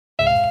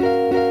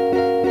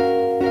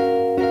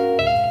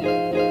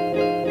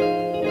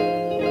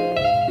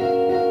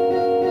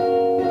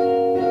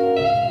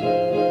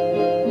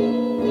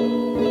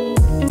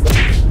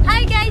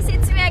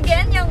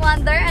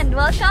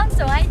Welcome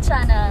to my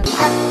channel.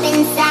 Up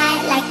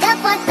inside like the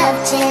 4th of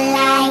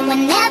July.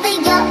 Whenever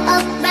you're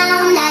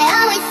around, I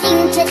always seem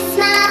to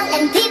smile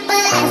and people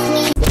ask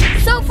me.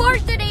 So for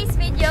today's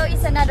video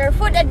is another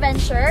food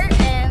adventure.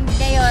 And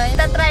ngayon,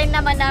 tatry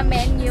naman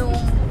namin yung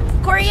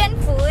Korean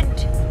food.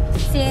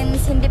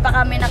 Since hindi pa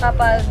kami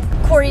nakapag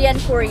Korean.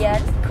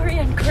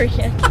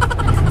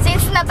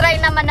 Since na-try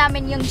naman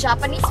namin yung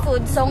Japanese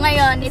food, so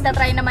ngayon,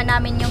 itatry naman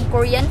namin yung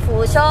Korean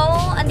food. So,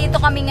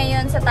 andito kami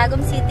ngayon sa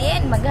Tagum City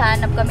and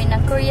maghahanap kami ng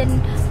Korean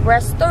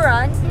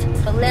restaurant.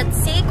 So, let's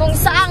see kung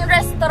saang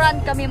restaurant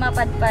kami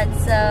mapadpad.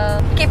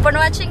 So, keep on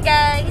watching,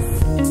 guys!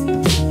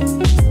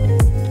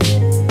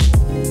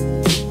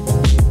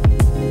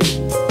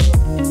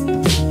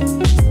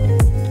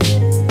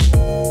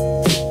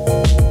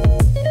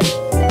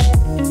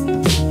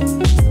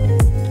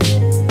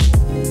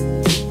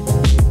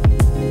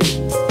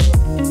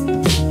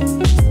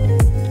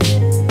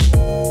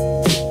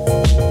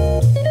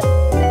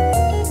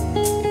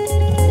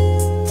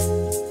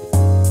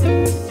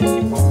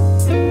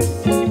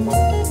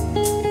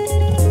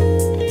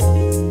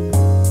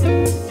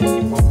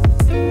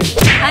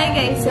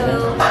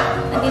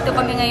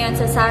 Ngayon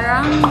sa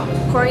Sarang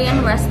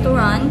Korean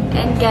restaurant.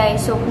 And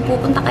guys, so kung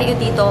pupunta kayo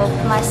dito,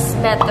 mas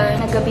better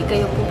na gabi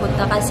kayo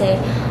pupunta kasi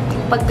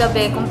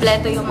paggabi,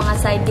 kumpleto yung mga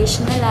side dish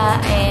nila.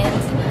 And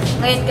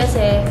ngayon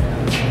kasi,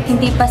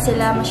 hindi pa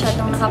sila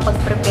masyadong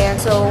nakapag-prepare.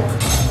 So,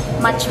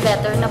 much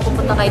better na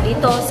pupunta kayo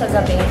dito sa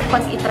gabi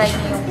pag itry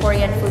nyo yung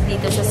Korean food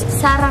dito sa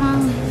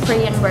Sarang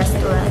Korean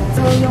restaurant.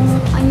 So,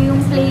 yung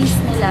place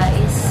nila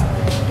is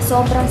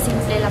sobrang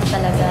simple lang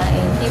talaga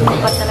and hindi mo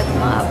pa talaga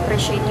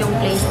ma-appreciate yung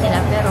place nila,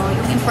 pero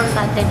yung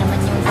importante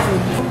naman yung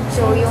food.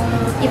 So yung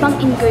ibang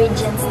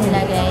ingredients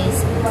nila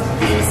guys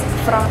is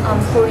from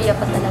Korea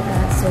pa talaga.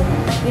 So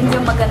yun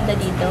yung maganda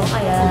dito,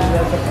 kaya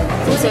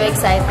I'm so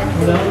excited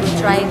to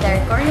try their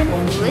Korean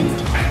food.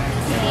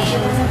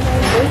 And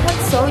we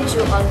have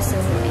soju also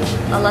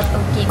and a lot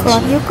of kimchi.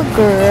 Korean ka,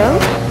 girl?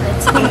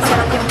 Let's see,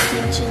 sarap yung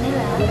kimchi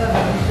nila.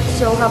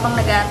 So, habang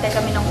nag-aantay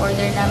kami ng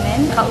order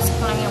namin, kausap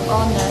ko lang yung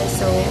owner.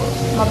 So,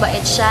 mabait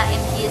siya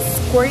and he's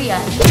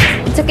Korean.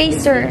 It's okay,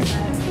 sir.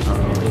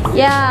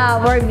 Yeah,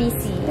 we're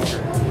busy.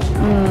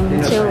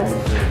 Chill.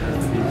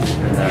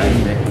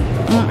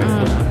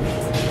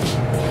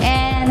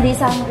 And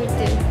he's hungry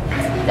too.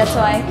 That's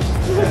why.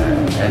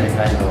 Any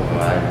kind of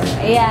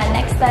yeah,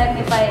 next time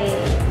if I...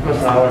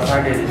 Because our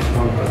target is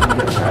from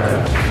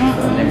Samgyeupsal.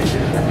 So, next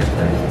is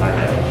Samgyeupsal.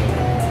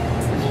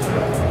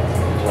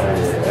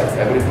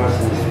 Every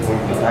person is going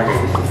to target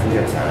is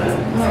Samgyeupsal.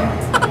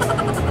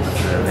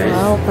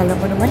 Wow, kala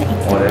mo naman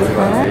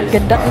ha?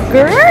 Ganda ka,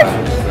 girl!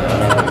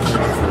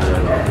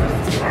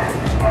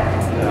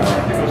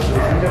 Because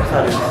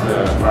Samgyeupsal is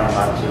not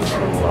much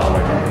to our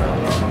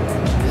income.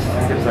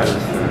 Samgyeupsal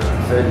is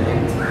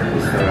selling,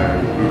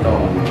 we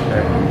don't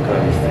have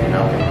income, is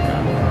enough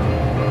income.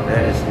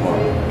 That is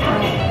more.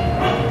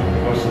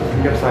 Because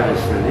Samgyeupsal is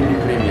really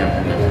premium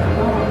Samgyeupsal.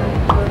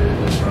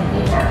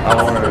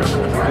 Our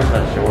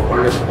Samgyeupsal is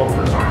always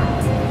popular.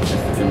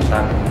 It's been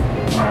done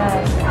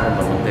on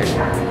the hotel.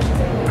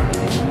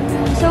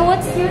 So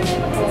what's your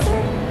name again, sir?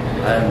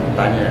 I'm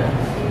Daniel.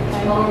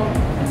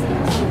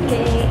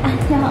 Okay.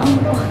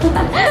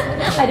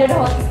 I don't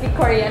know how to speak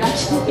Korean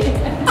actually.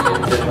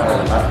 Much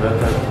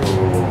better to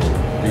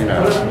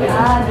dinner.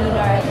 Yeah,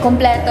 dinner.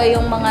 Kompleto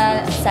yung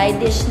mga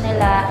side dish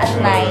nila at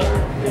night.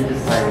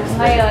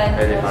 Ngayon.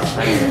 Very fast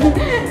time.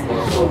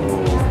 Also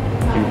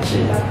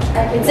kimchi.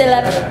 It's a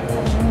lot of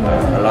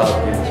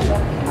kimchi.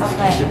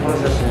 Okay. Kimchi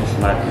processing is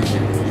not easy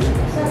to eat.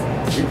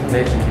 It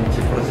makes kimchi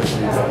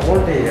processing the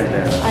whole day and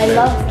then. I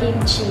love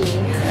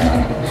kimchi.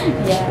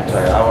 Yeah. That's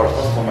why our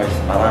customer is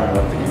marang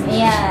want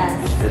kimchi. Yes.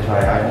 That's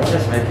why I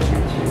always make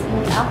kimchi.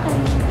 Okay.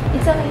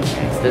 It's okay.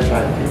 That's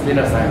why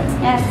dinner time.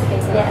 Yes, okay.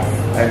 Yes.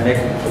 I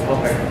make it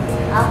perfect.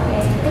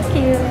 Okay. Thank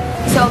you.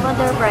 So, about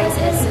their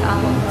prices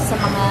sa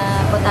mga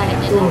putahe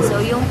nila.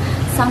 So, yung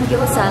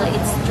Samgyeupsal,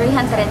 it's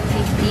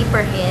 350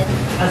 per head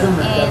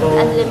and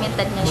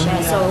unlimited na siya.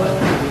 So,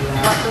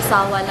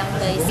 watusawa lang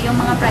guys. Yung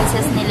mga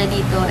prices nila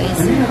dito is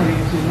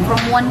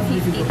from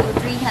 150 to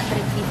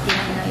 350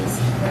 na guys.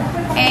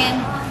 And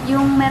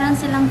yung meron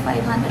silang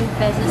 500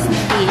 pesos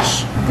na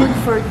dish, good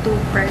for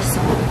 2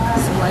 person.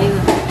 So, ayun.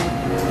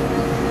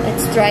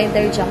 Let's try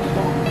their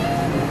jampong.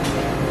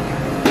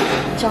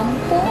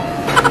 Jampong?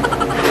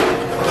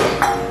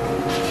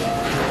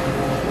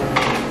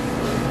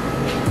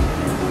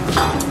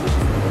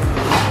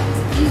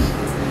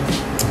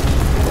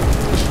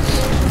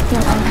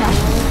 Yung anghang.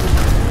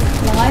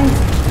 Langay.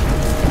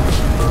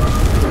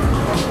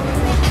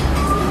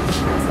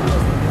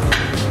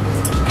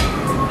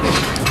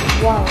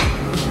 Wow.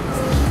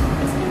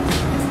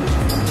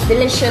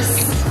 Delicious.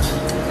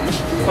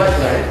 Quite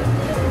right.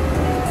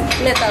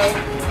 Little.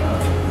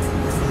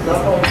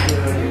 Some of the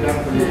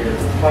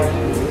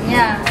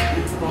Yeah.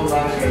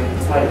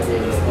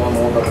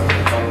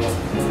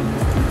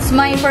 It's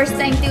my first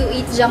time to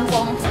eat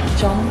jampong.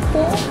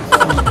 Jampong?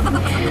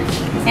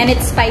 And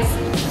it's spicy.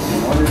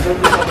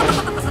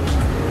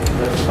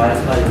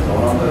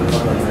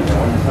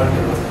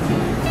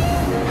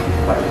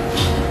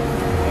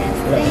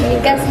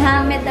 Yes,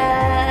 감사합니다.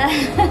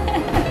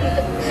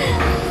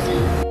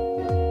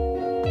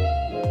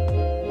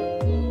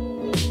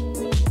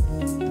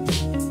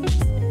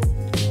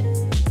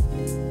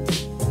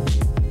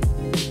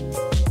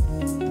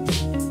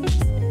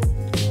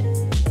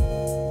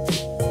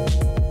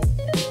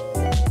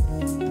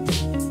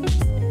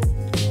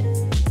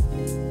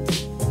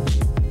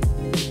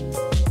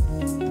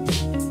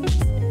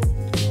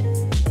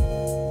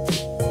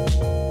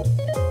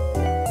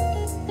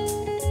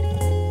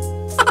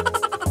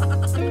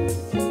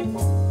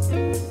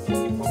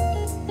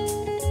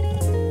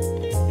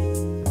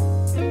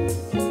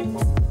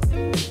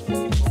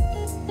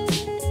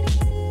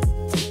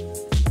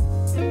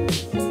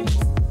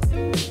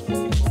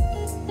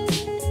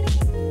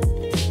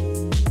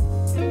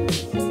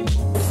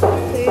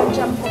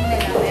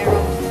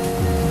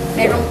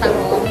 Merong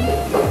tagum,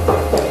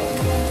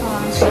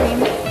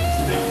 shrimp,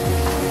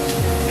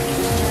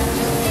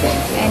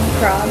 and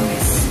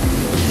crabs,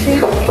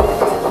 shrimp and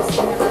crabs,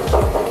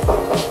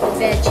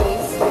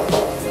 veggies,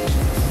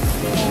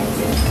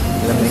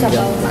 and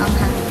sabaw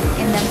maanghang,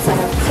 and then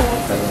sarap. So,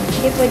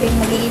 hindi pwedeng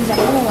magiging dyan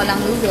kung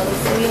walang noodles.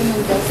 So, yung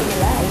noodles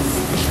nila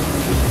is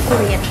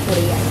Korean.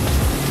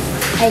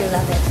 I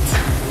love it.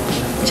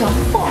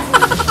 Jumbo!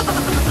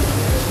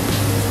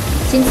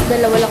 Since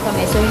dalawa lang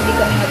kami, so hindi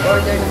kami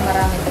nag-order ng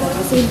marami talaga.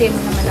 Kasi hindi mo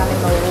naman namin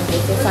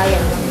mauubos. So,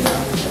 sayang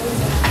naman.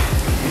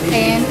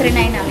 And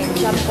trinay namin,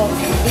 jampong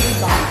and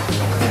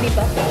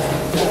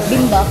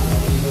bimbap.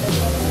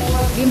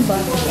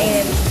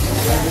 And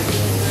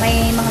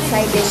may mga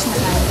side dish na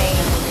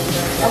namin.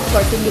 Of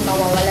course, hindi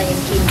mawawala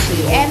yung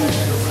kimchi. And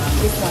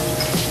this one,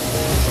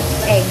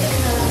 egg.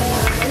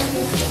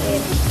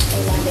 And I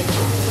love it.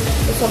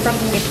 So, sobrang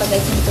init pa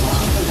guys. Hindi ko na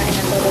siyang kakain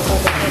ng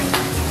todo-todo. And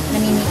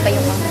naninip pa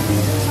yung mga.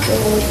 So,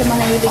 sa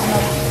mga hilig na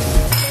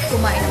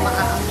kumain ng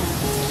makaang,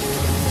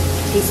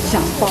 this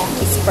jampong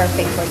is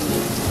perfect for you.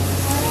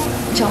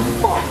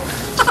 Jampong!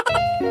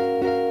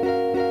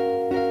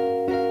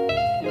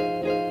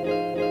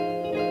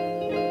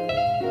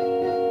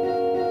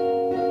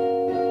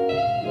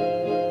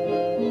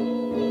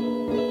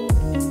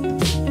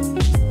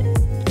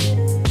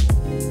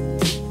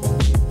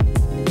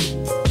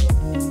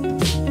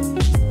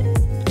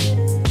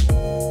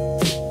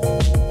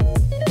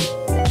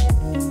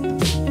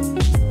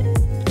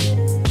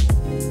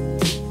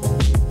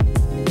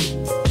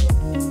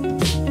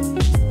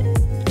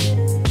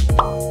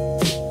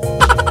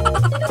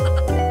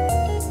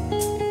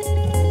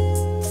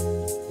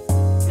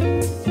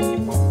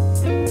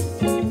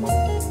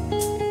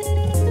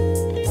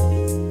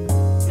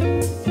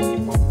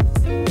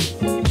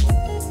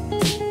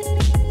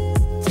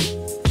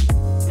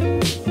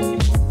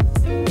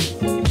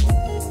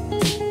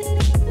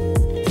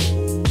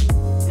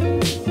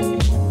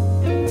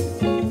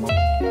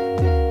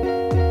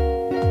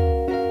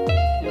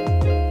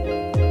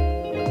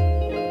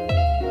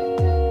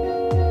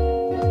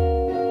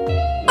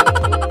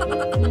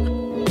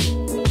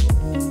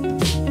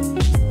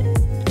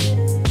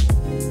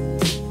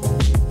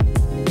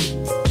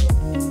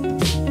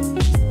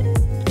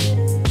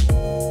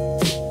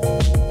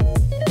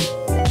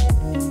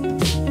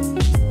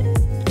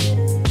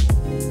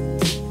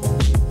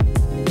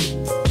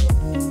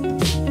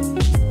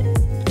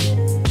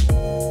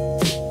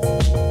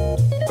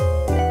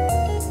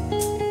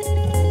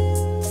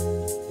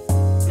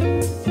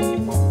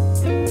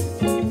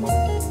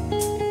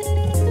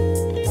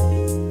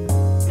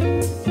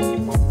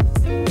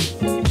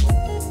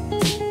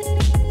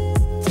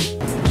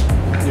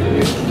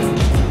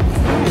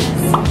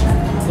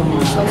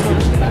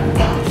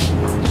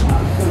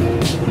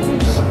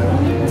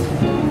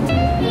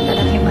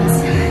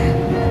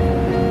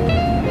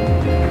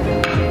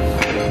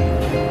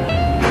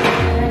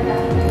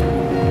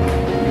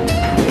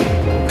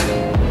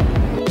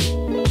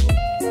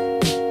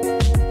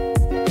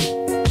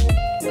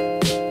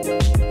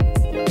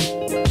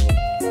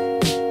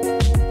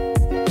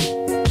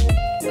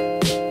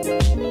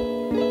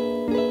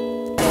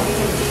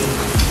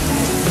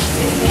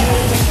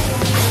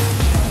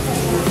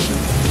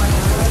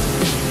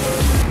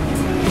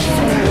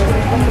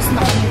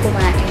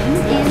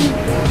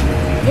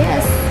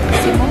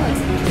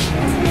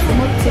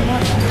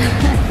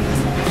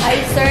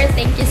 Sir,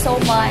 thank you so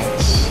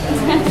much.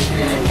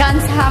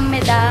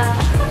 감사합니다.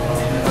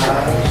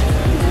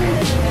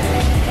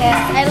 Yes,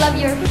 I love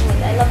your food.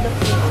 I love the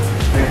food.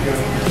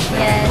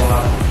 Yes.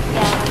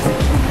 Yeah.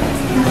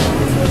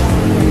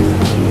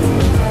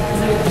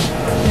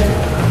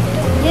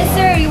 Yes,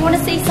 sir. You want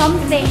to say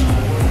something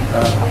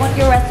about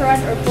your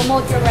restaurant or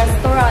promote your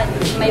restaurant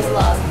in my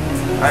vlog?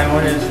 I'm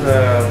always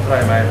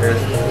try my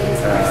best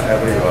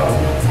everywhere.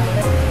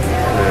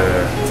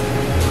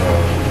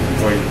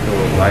 Going to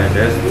my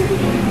best,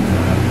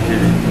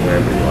 giving to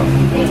everyone.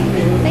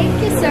 Thank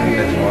you, sir.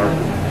 And more.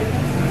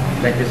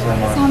 Thank you so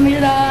much.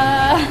 Samira.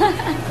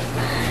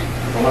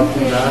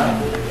 고맙습니다.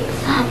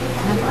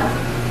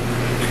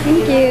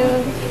 Thank you.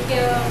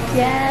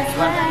 Yes,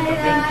 bye.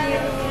 Thank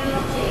you.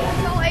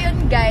 So, ayun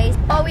guys,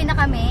 pauwi na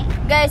kami.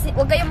 Guys,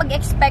 huwag kayong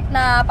mag-expect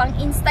na pang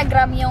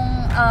Instagram yung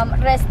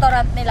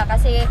restaurant nila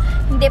kasi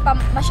hindi pa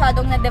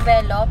masyadong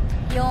na-develop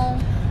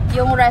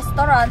yung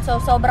restaurant.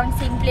 So, sobrang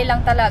simple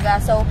lang talaga.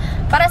 So,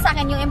 para sa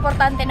akin, yung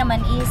importante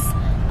naman is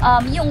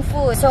yung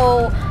food.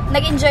 So,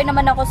 nag-enjoy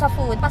naman ako sa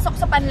food. Pasok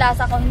sa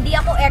panlasa ko. Hindi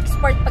ako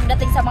expert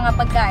pagdating sa mga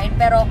pagkain,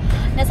 pero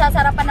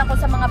nasasarapan ako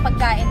sa mga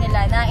pagkain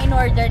nila na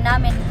in-order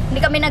namin.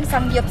 Hindi kami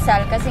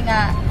nagsamgyupsal kasi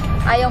nga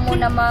ayaw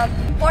muna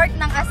mag-pork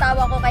ng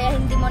asawa ko, kaya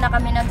hindi muna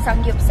kami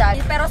nagsamgyupsal.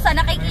 Pero sa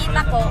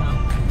nakikita ko,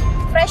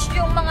 fresh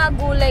yung mga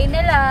gulay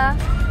nila,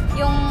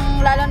 yung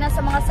lalo na sa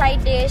mga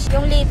side dish,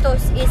 yung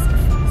lettuce is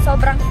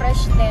sobrang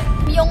fresh din.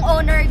 Yung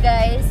owner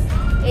guys,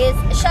 is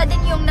siya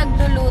din yung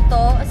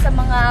nagluluto sa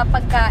mga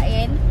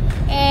pagkain.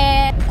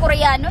 And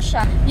Koreano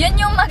siya. Yun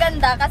yung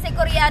maganda kasi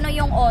Koreano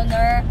yung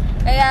owner.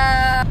 Kaya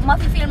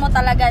mafe-feel mo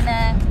talaga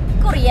na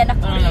Korean na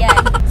Korean.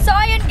 So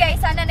ayun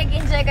guys, sana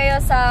nag-enjoy kayo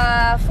sa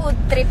food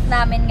trip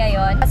namin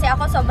ngayon. Kasi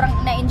ako sobrang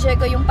na-enjoy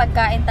ko yung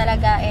pagkain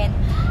talaga. And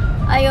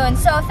ayun,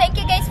 so thank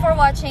you guys for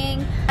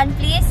watching. And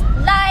please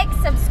like,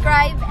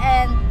 subscribe,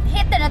 and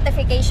hit the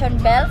notification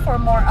bell for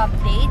more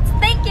updates.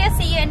 Thank you!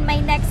 See you in my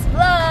next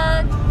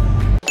vlog!